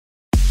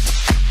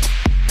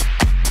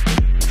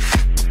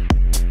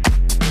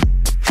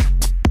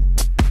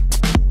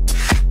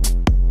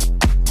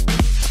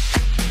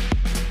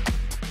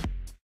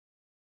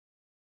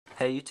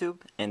Hey YouTube,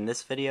 in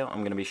this video I'm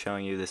going to be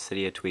showing you the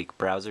Cydia tweak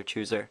browser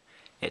chooser.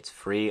 It's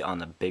free on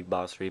the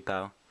Bigboss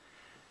repo.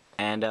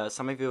 And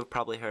some of you have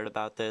probably heard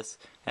about this.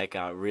 It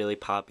got really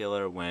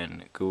popular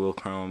when Google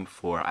Chrome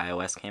for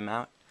iOS came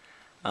out.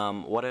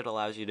 What it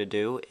allows you to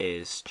do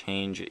is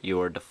change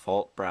your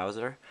default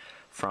browser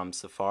from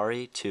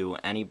Safari to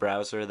any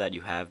browser that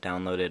you have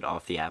downloaded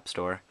off the App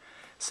Store.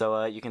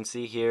 So you can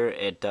see here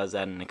it does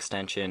add an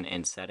extension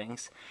in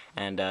settings,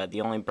 and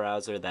the only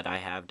browser that I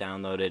have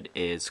downloaded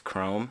is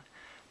Chrome.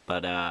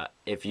 But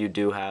if you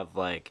do have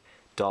like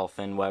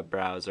Dolphin web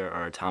browser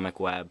or Atomic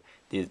Web,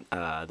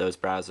 those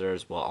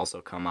browsers will also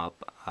come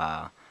up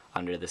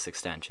under this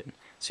extension.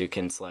 So you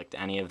can select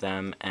any of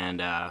them,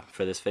 and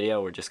for this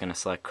video we're just going to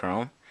select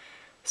Chrome.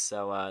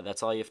 So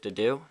that's all you have to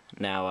do.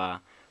 Now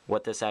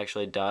what this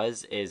actually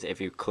does is if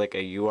you click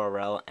a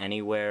URL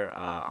anywhere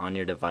on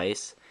your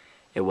device,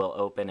 it will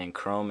open in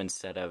Chrome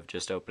instead of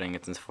just opening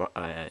it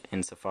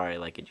in Safari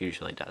like it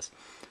usually does.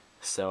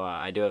 So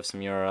I do have some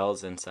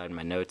URLs inside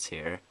my notes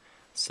here.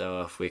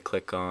 So if we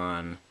click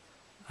on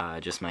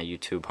just my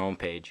YouTube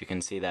homepage, you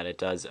can see that it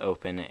does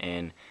open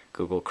in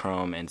Google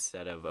Chrome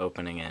instead of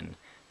opening in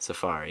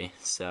Safari.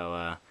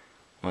 So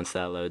once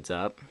that loads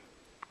up,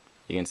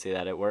 you can see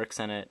that it works,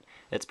 and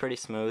it's pretty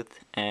smooth.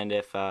 And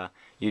if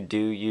you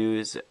do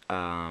use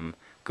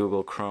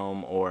Google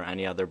Chrome or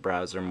any other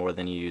browser more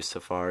than you use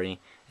Safari,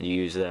 and you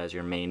use it as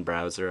your main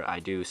browser, I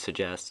do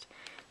suggest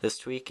this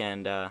tweak,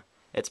 and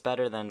it's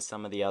better than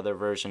some of the other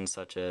versions,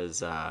 such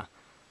as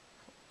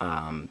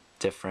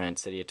different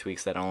Cydia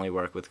tweaks that only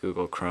work with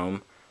Google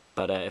Chrome.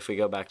 But if we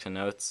go back to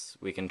notes,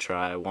 we can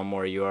try one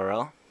more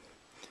URL,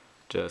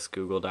 just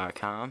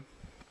google.com,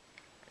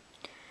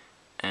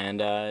 and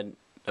it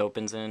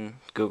opens in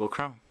Google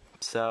Chrome.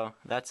 So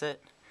that's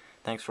it.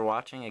 Thanks for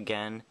watching.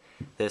 Again,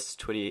 this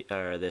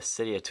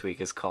Cydia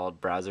tweak is called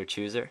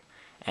BrowserChooser,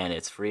 and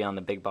it's free on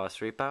the Bigboss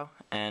repo.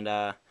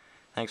 And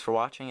thanks for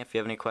watching. If you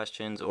have any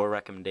questions or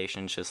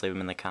recommendations, just leave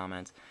them in the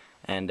comments.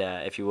 And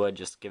if you would,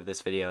 just give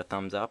this video a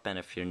thumbs up. And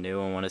if you're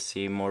new and want to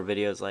see more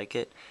videos like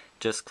it,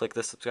 just click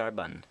the subscribe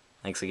button.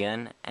 Thanks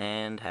again,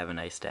 and have a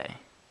nice day.